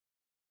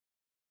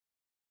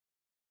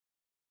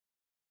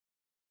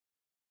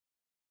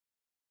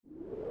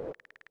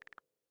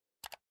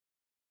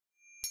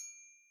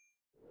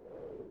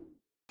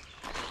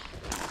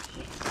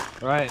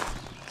All right,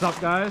 what's up,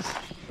 guys?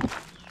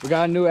 We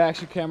got a new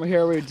action camera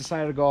here. We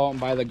decided to go out and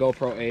buy the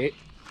GoPro 8.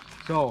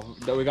 So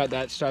we got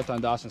that strapped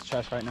on Dawson's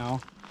chest right now.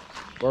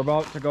 We're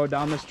about to go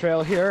down this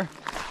trail here.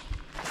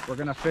 We're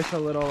gonna fish a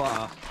little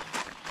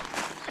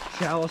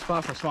shallow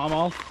spot for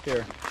smallmouth.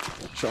 Here,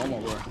 show them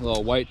over. A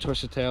little white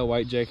twisted tail,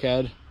 white jake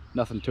head.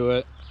 Nothing to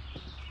it,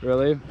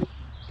 really.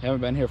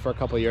 Haven't been here for a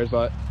couple years,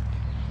 but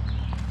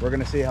we're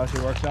gonna see how she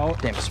works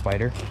out. Damn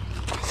spider.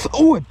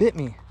 Oh, it bit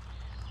me.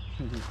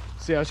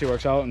 See how she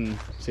works out and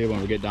see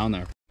when we get down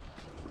there.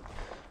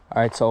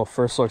 All right, so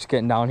first look's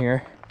getting down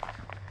here.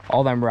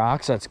 All them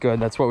rocks, that's good.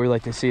 That's what we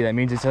like to see. That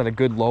means it's at a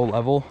good low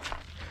level.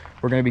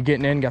 We're gonna be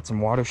getting in, got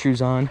some water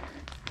shoes on.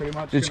 Pretty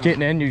much just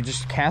getting in, you're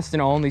just casting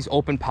all in these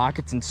open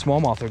pockets, and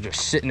smallmouth are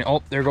just sitting.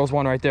 Oh, there goes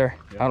one right there.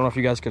 Yep. I don't know if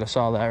you guys could have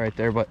saw that right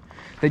there, but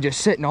they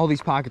just sit in all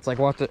these pockets. Like,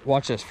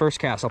 watch this. First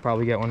cast, I'll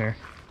probably get one here.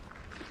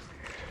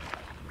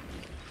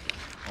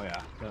 Oh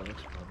yeah, that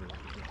looks probably.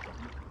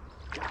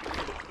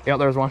 Yeah,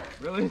 there's one.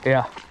 Really?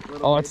 Yeah.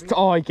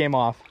 Oh, he came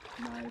off.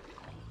 Nice.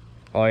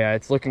 Oh yeah,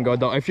 it's looking good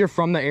though. If you're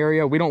from the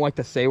area, we don't like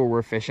to say where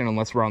we're fishing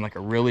unless we're on like a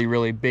really,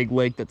 really big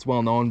lake that's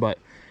well known. But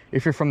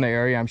if you're from the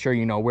area, I'm sure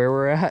you know where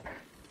we're at.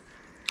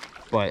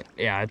 But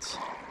yeah, it's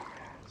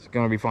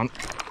gonna be fun.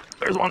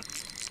 There's one.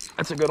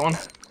 That's a good one.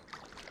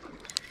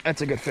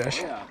 That's a good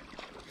fish. Oh, yeah.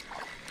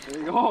 There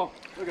you go.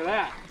 Look at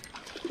that.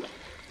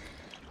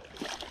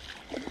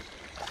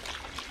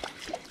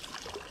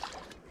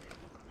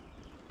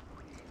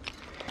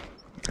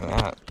 Look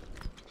at that.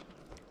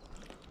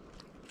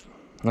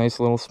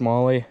 Nice little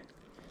smallie.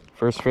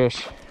 First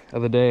fish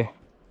of the day.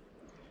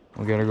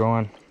 We'll get her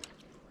going.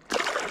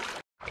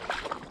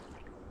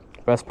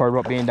 Best part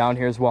about being down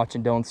here is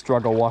watching Dylan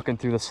struggle walking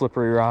through the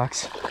slippery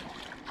rocks.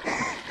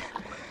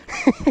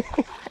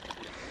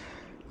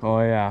 Oh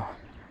yeah.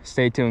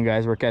 Stay tuned,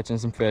 guys. We're catching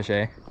some fish,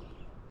 eh?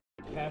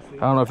 I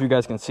don't know if you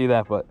guys can see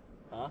that, but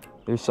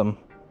there's some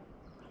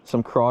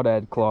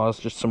crawdad claws,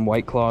 just some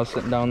white claws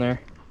sitting down there.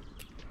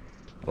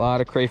 A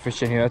lot of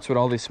crayfish in here. That's what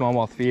all these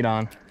smallmouth feed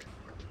on.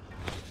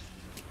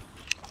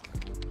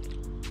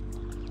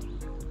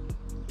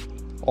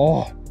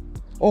 Oh,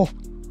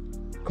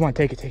 come on,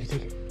 take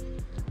it.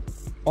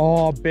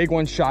 Oh, big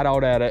one shot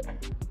out at it.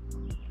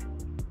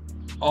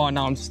 Oh,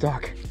 now I'm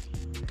stuck.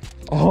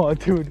 Oh,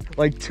 dude,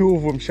 like two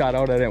of them shot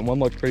out at it and one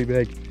looked pretty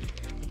big.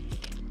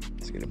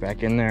 Let's get it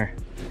back in there.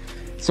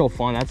 It's so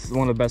fun. That's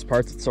one of the best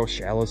parts. It's so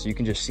shallow, so you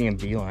can just see him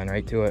beeline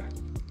right to it.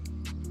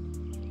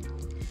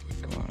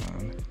 Come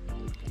on.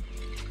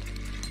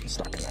 I'm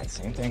stuck in that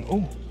same thing.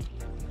 Oh.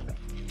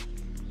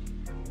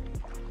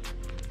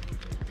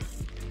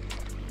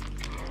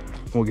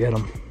 We'll get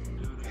him.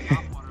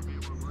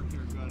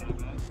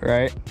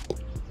 Right?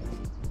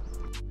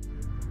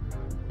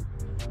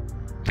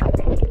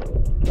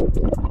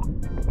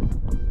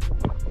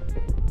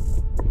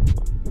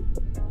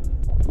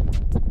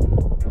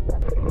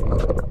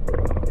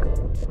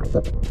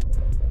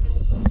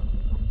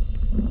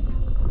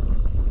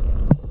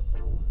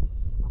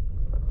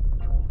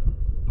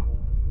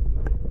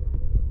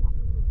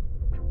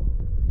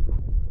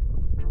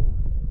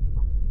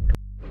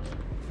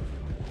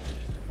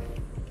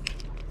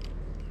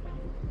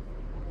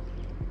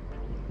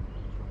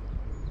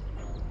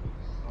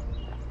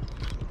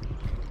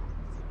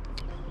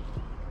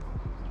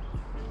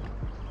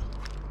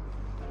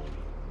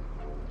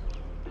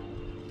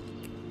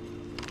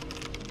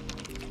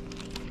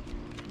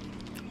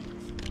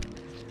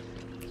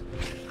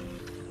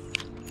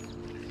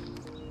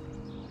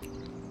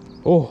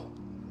 Oh,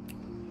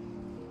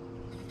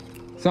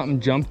 something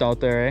jumped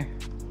out there, eh?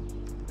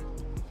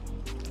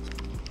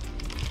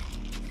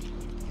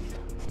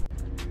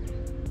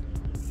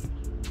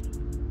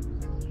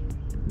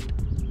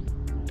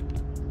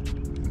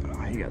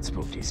 Oh, you got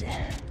spooked easy.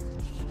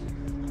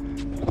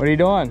 What are you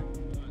doing?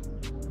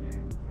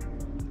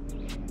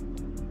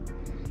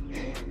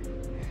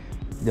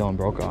 Dylan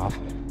broke off.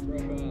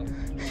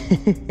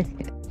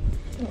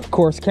 Of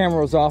course,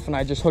 camera was off and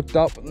I just hooked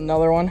up with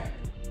another one.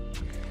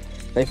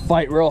 They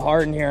fight real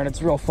hard in here and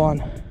it's real fun.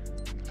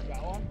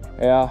 Got one?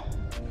 Yeah.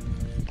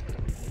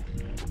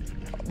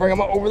 Bring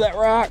him up over that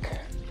rock.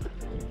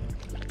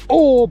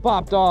 Oh,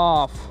 popped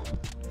off.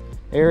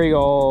 Here he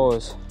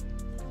goes.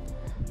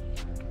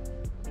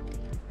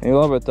 You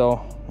love it though.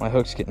 My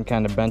hook's getting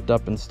kind of bent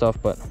up and stuff,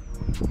 but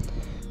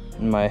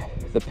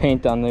the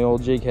paint on the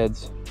old jig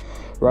head's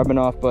rubbing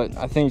off, but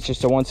I think it's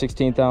just a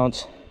 1/16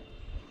 ounce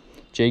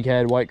jig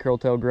head, white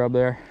curltail grub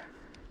there.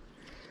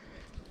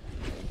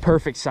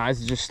 Perfect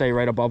size to just stay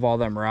right above all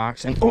them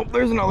rocks. And oh,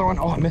 there's another one.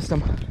 Oh, I missed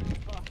him.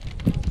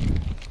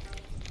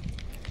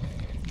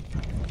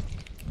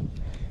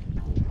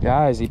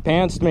 Guys, he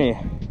pantsed me.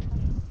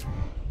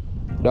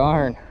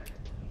 Darn.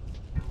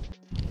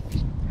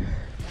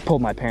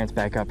 Pulled my pants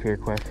back up here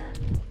quick.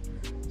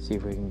 See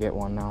if we can get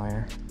one now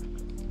here.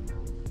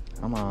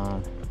 Come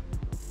on.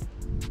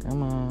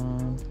 Come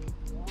on.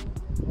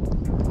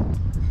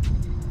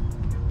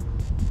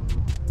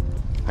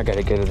 I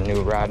gotta get a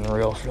new rod and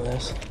reel for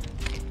this.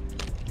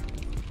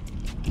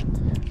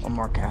 One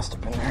more cast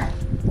up in there.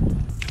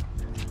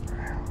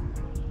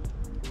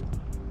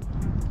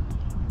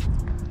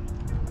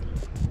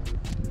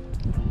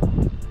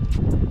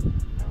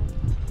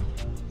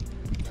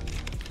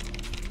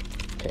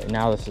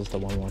 now this is the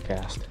one more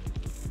cast.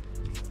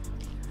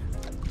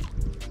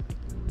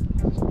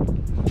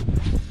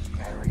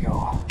 There we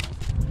go.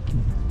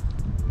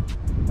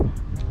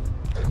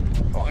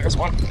 Oh, there's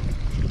one.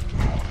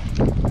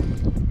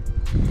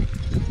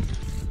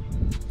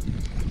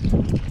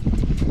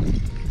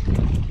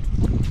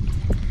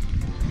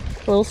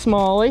 A little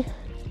smallie.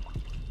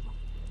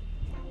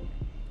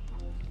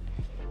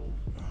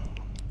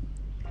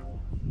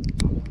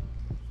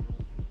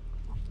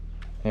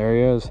 There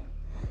he is.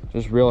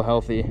 Just real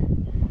healthy,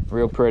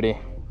 real pretty.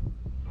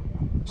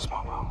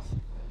 Smallmouth.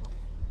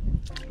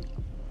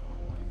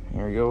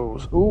 There he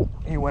goes. Ooh,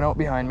 he went out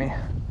behind me.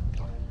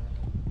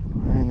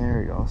 And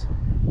there he goes.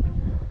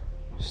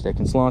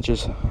 Sticking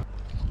slaunches.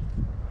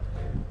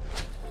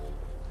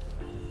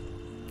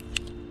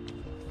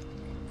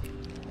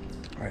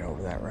 Right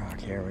over that rock.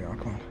 Here we go.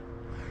 Come on.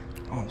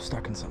 Oh, I'm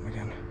stuck in something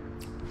again.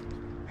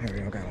 Here we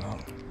go. Got it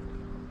out.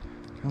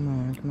 Come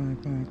on, come on,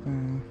 come on, come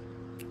on.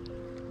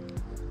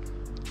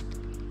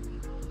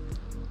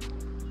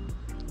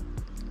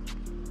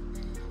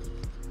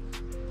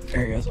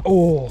 There he is.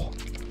 Oh!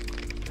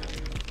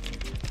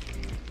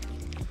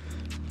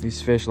 These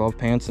fish love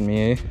pantsing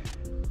me, eh?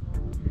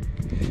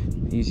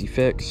 Easy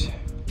fix.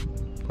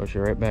 Push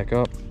her right back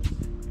up.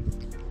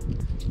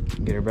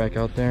 Get her back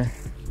out there.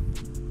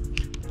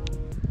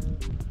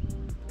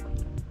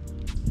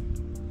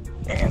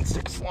 And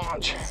stick a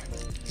launch.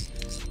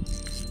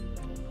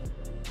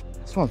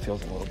 This one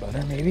feels a little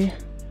better, maybe.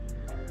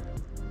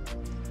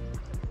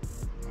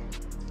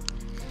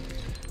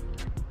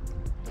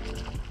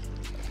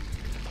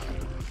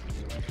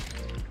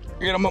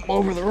 Get them up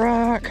over the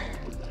rock.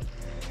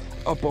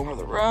 Up over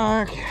the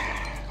rock.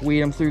 Weed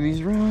them through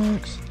these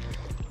rocks.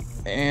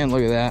 And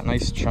look at that,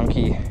 nice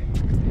chunky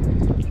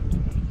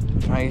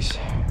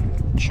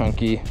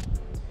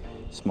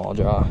small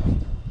jaw.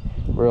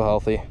 Real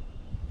healthy.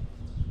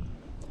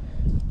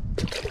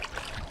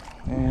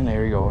 And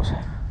there he goes.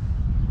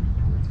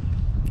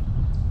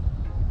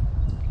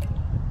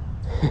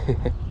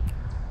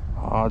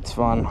 Oh, it's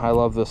fun. I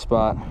love this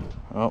spot.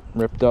 Oh,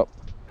 ripped up.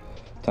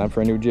 Time for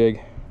a new jig.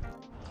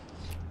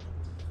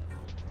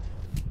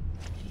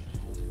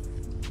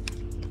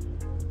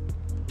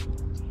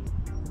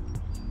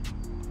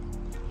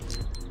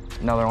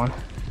 Another one.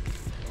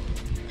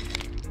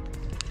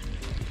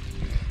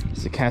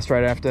 It's a cast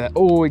right after that.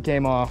 Oh, it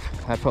came off.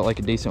 That felt like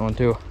a decent one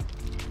too.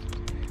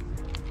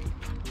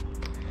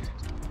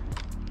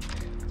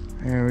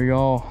 There we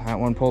go. That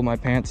one pulled my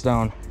pants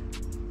down.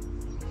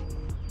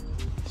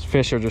 These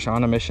fish are just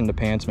on a mission to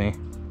pants me.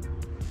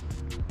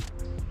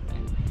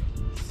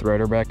 Thread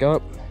her back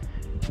up.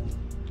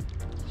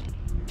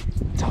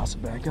 Toss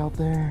it back out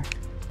there.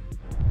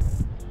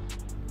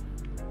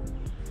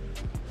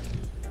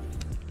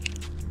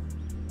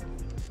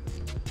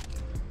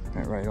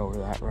 Right over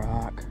that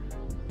rock.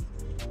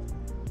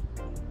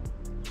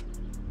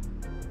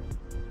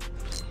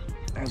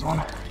 There's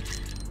one.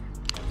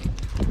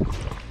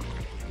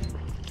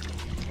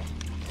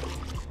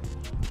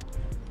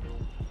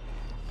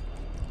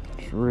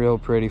 It's real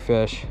pretty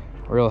fish,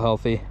 real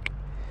healthy.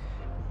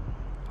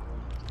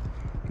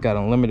 Got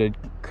unlimited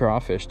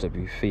crawfish to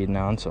be feeding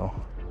on, so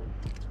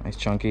nice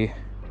chunky.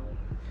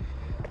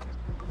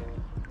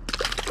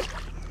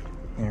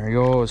 There he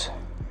goes.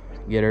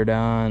 Get her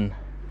done.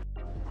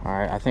 All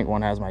right, I think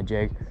one has my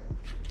jig.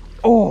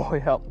 Oh,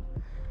 help.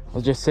 I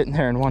was just sitting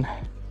there and one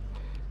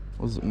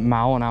was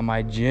mowing on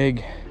my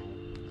jig.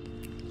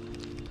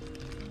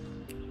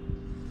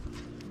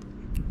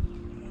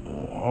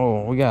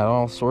 Oh, we got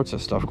all sorts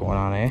of stuff going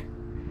on, eh?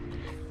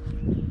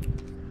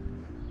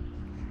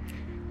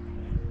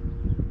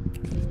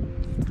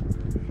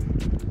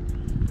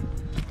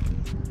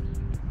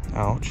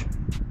 Ouch.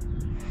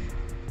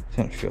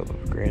 Didn't feel the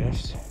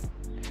greatest.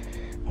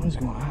 What is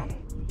going on?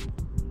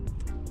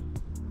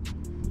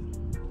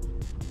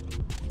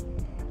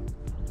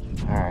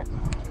 All right.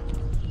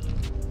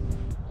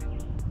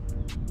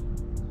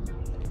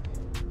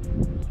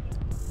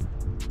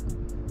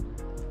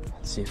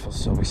 Let's see if he'll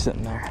still be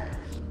sitting there.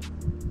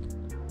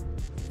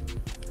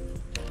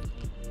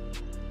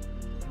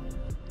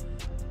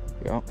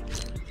 Go.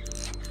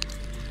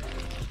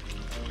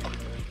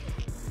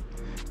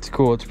 It's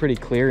cool. It's pretty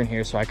clear in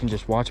here, so I can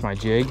just watch my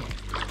jig,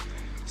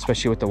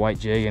 especially with the white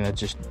jig, and it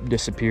just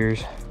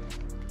disappears.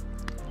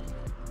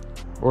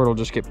 Or it'll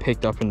just get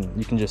picked up and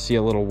you can just see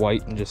a little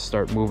white and just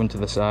start moving to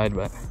the side.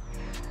 But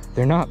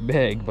they're not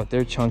big, but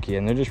they're chunky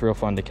and they're just real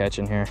fun to catch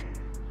in here.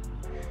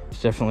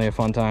 It's definitely a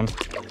fun time.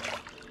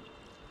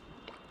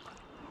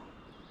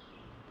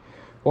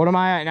 What am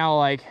I at now,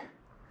 like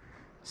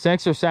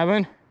 6 or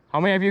 7? How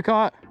many have you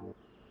caught?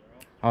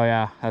 Oh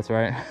yeah, that's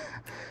right.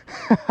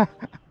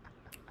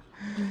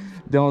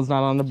 Dylan's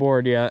not on the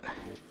board yet.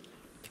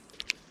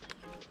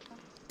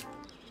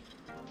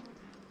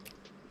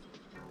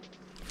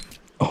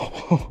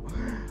 Oh,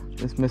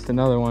 just missed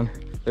another one.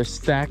 They're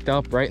stacked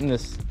up right in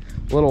this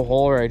little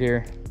hole right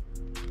here.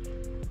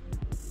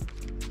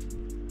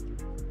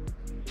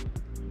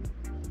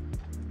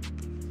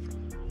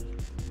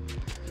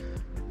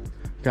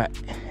 Got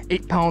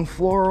 8-pound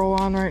fluoro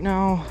on right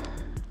now.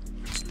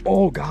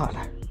 Oh God.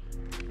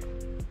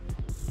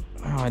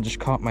 Oh, I just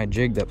caught my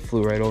jig that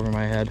flew right over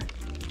my head.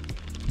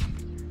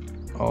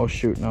 Oh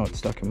shoot, now it's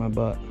stuck in my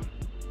butt.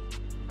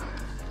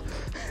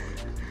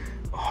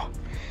 Oh.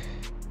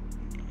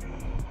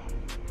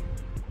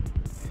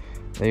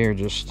 They are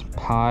just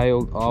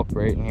piled up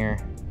right in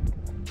here.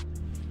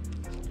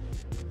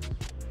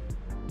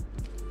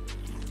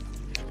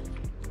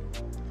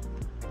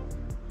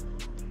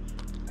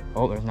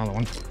 Oh, there's another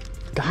one.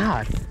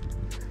 God,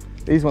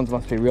 these ones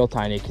must be real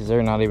tiny because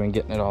they're not even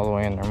getting it all the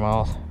way in their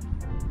mouth.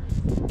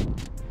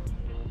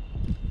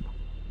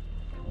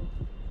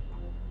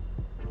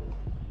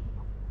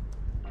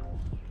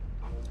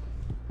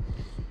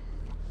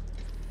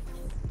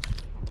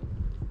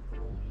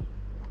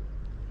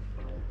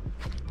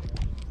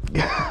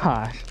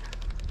 Gosh,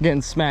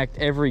 getting smacked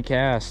every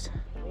cast.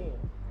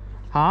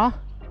 Huh?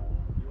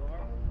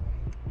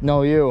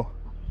 No, you.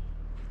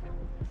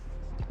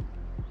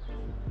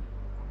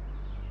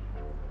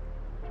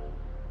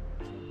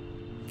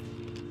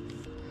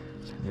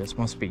 This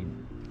must be.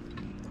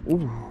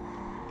 Ooh,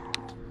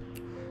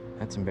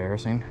 that's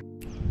embarrassing.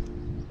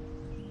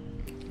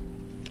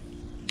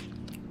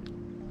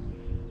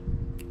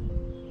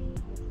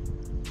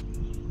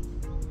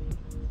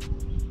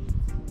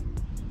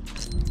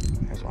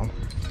 There's one.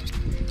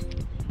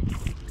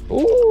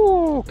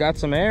 Ooh, got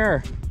some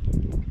air.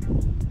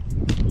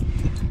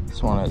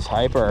 This one is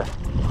hyper.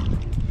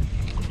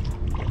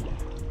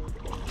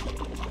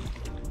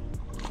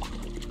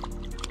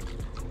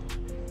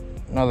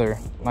 Another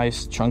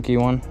nice chunky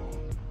one.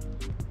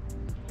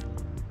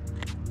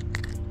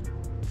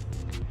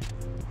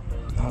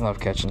 I love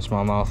catching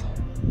smallmouth.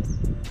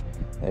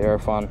 They are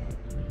fun.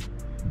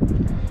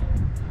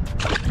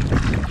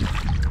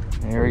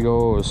 There he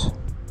goes.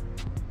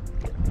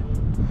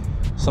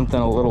 Something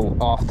a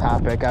little off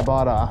topic. I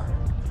bought a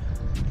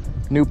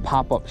new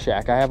pop-up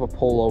shack. I have a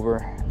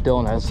pullover.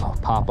 Dylan has a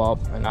pop-up,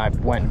 and I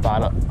went and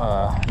bought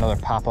another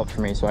pop-up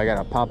for me. So I got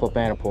a pop-up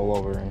and a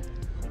pullover. And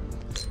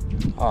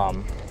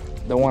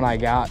the one I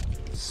got,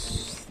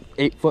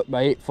 8 foot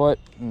by 8 foot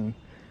and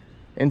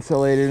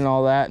insulated and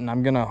all that. And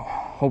I'm gonna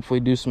hopefully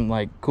do some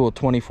like cool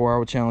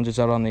 24-hour challenges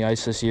out on the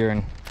ice this year,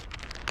 and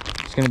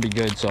it's gonna be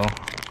good. So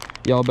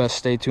y'all best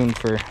stay tuned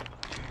for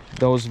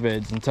those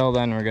vids. Until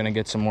then, we're gonna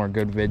get some more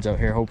good vids out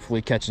here,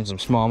 hopefully catching some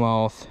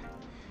smallmouth,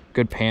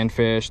 good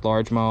panfish,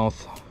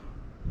 largemouth,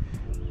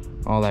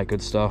 all that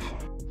good stuff.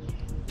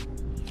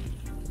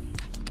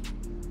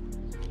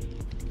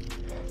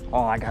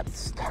 Oh, I got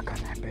stuck on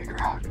that big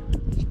rock.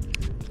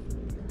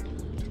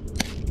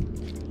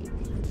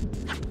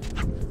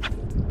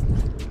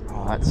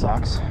 Oh, that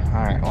sucks.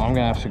 All right, well, I'm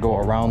gonna have to go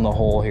around the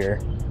hole here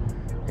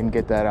and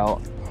get that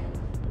out.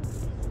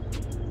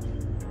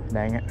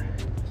 Dang it.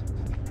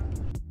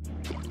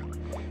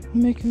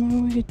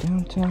 Making my way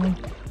downtown,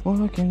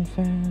 walking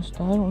fast.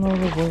 I don't know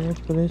the words,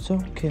 but it's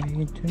okay.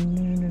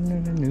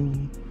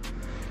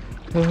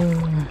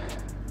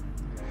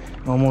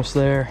 Almost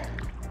there.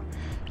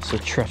 It's a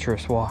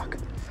treacherous walk.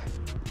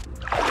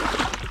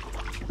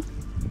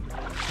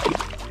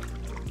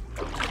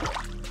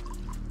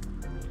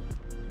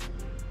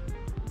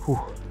 Whew.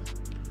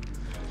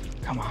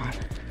 Come on.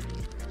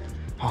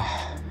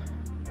 Oh,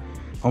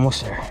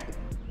 almost there.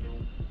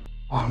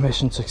 Oh,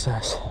 mission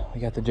success.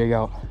 We got the jig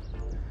out.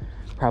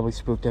 Probably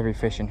spooked every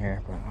fish in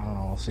here, but I don't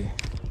know, we'll see.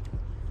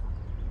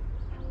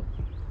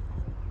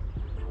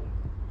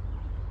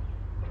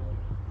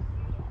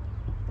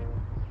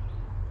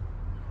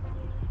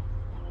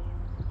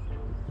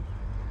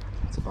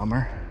 It's a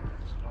bummer.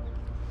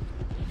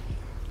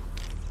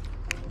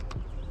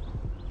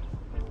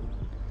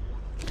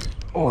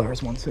 Oh,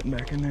 there's one sitting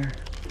back in there.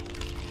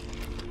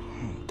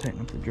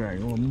 Tighten up the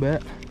drag a little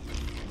bit.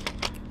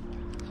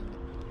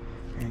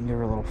 And give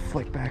her a little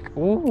flick back.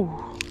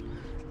 Oh,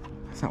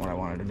 that's not what I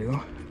wanted to do.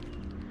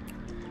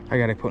 I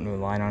gotta put new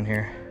line on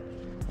here.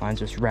 Line's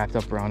just wrapped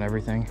up around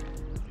everything.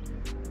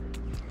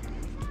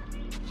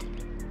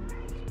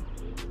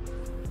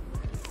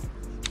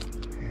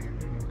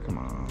 Come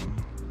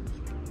on.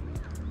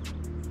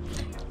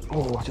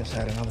 Oh, I just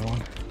had another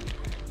one.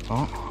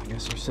 Oh, I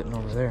guess they're sitting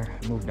over there.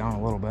 Moved down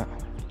a little bit.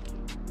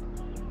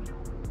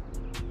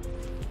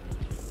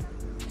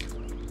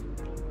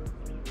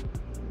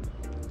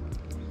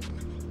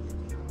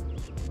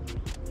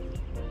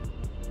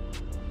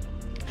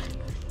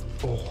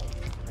 Oh,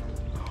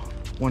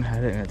 one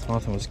had it in its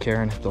mouth and was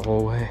carrying it the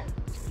whole way.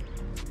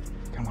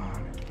 Come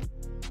on.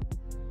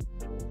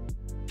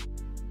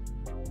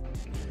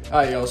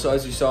 Alright, yo, so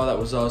as you saw, that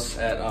was us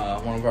at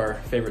one of our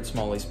favorite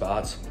smallie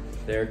spots.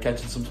 They're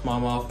catching some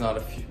smallmouth,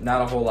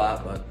 not a whole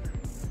lot, but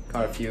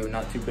caught a few,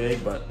 not too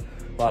big, but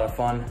a lot of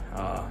fun.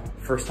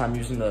 First time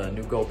using the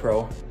new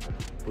GoPro.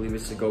 I believe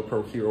it's the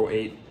GoPro Hero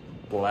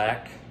 8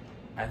 Black,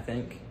 I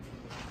think.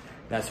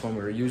 That's one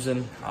we were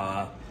using.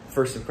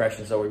 First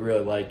impressions though, we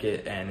really like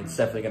it, and it's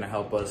definitely gonna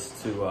help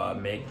us to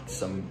make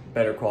some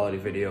better quality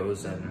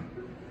videos and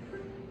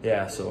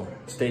yeah, so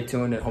stay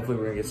tuned, and hopefully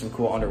we're gonna get some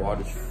cool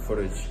underwater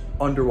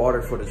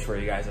footage for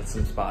you guys at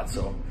some spots.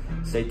 So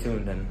stay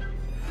tuned and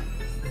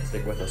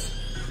stick with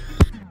us.